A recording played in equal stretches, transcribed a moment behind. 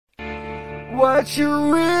what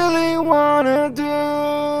you really wanna do.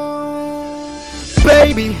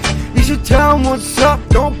 Baby, you should tell him what's up.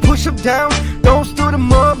 Don't push him down, don't stir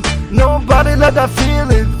them up. Nobody let that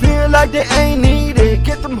feeling feel like they ain't need it.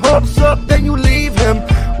 Get them hopes up, then you leave him.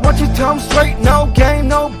 Once you tell him straight, no game,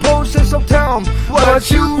 no bullshit. So tell him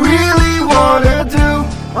what you really wanna do.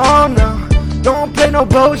 Oh no, don't play no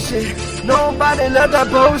bullshit. Nobody let that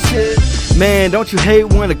bullshit. Man, don't you hate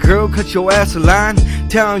when a girl cuts your ass a line,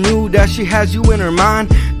 telling you that she has you in her mind,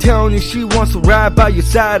 telling you she wants to ride by your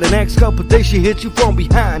side. The next couple days she hits you from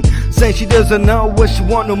behind, saying she doesn't know what she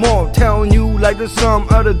want no more, telling you like there's some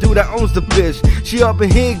other dude that owns the bitch. She up in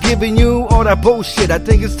here giving you all that bullshit. I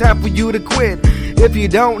think it's time for you to quit. If you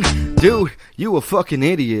don't, dude, you a fucking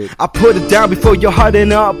idiot. I put it down before you're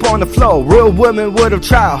hardening up on the floor. Real women would've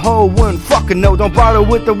tried, whole wouldn't fucking know. Don't bother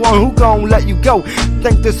with the one who gon' let you go.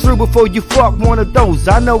 Think this through before you fuck one of those.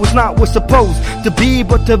 I know it's not what's supposed to be,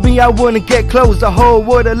 but to me I wouldn't get close. The whole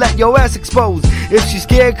would've let your ass expose. If she's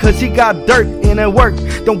scared cause he got dirt in her work,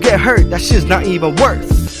 don't get hurt, that shit's not even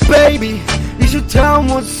worth. Baby, you should tell him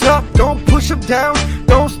what's up. Don't push him down,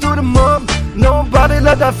 don't stir them up. Nobody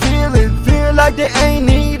let that feeling feel like they ain't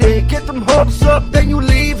need it. Get them hopes up, then you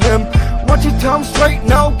leave him. Once you tell him straight,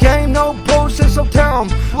 no game, no bullshit. So tell him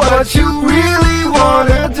what you really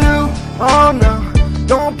wanna do. Oh no,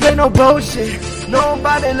 don't play no bullshit.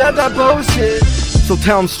 Nobody let that bullshit. So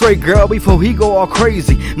tell him straight, girl, before he go all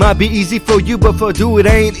crazy. Might be easy for you, but for a dude it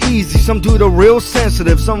ain't easy. Some dude are real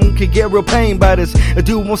sensitive, some can get real pain by this. A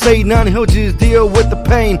dude won't say nothing, he'll just deal with the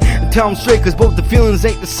pain. And tell him straight, cause both the feelings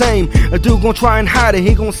ain't the same. A dude gon' try and hide it,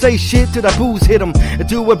 he gon' say shit till that booze hit him. A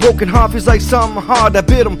dude with broken heart feels like something hard that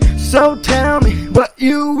bit him. So tell me what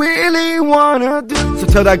you really wanna do. So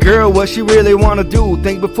tell that girl what she really wanna do.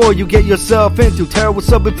 Think before you get yourself into. Tell her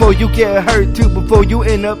what's up before you get hurt too. Before you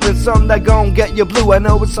end up in something that gon' get you blue. I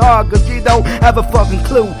know it's hard cause you don't have a fucking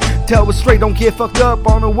clue. Tell her straight, don't get fucked up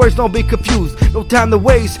on the words, don't be confused. No time to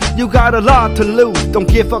waste, you got a lot to lose. Don't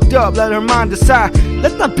get fucked up, let her mind decide.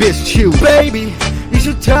 Let that bitch choose. Baby, you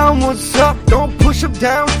should tell him what's up. Don't push him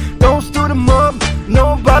down, don't stir them up.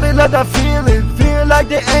 Nobody let that feeling feel like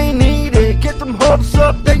they ain't need it. Get them hopes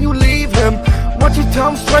up, then you leave him. Once you tell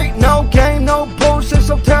him straight, no game, no bullshit.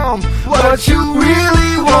 So tell him what you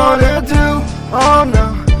really wanna do. Oh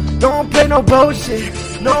no, don't play no bullshit.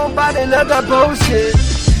 Nobody let that bullshit.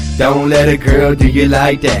 Don't let a girl do you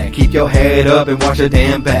like that. Keep your head up and watch your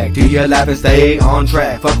damn back. Do your life and stay on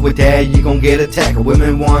track. Fuck with that, you gon' get attacked.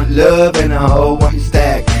 Women want love and a hoe want you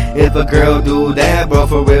stack. If a girl do that, bro,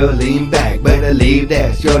 for real, lean back. Better leave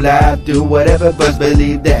that, it's your life, do whatever, but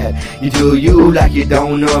believe that. You do you like you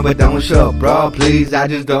don't know, but don't show, bro, please, I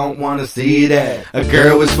just don't wanna see that. A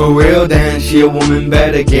girl is for real, then she a woman,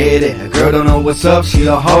 better get it. A girl don't know what's up, she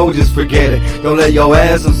a hoe, just forget it. Don't let your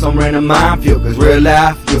ass on some random minefield, cause real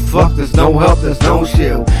life, you're fucked, there's no help, there's no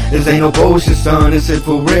shield. This ain't no bullshit, son, this is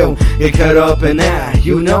for real. Get cut up and out,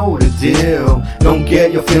 you know the deal. Don't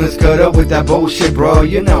get your feelings cut up with that bullshit, bro,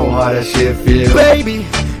 you know how that shit feels. Baby,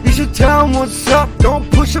 you should tell him what's up. Don't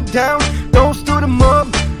push him down, don't stir them up.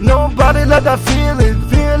 Nobody let that feeling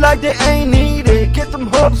feel like they ain't need it. Get them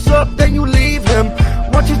hopes up, then you leave him.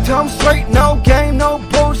 Once you tell him straight, no game, no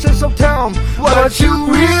bullshit. So tell him what you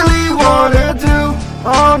really wanna do.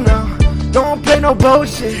 Oh no, don't play no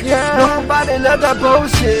bullshit. Nobody let that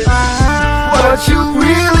bullshit. What you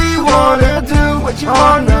really wanna do. What you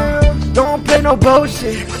wanna. Don't play no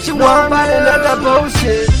bullshit. Nobody let that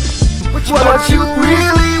bullshit. What you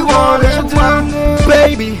really wanna do.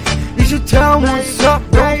 Baby, you should tell him what's up.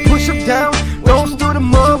 Don't push him down, don't stir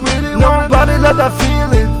them up. Nobody let that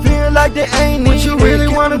feeling feel like they ain't need it. What you really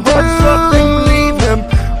wanna do. Up, then you leave him.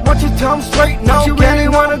 Once you tell him straight, no, what you really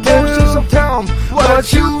wanna do. So tell him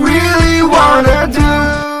what you really wanna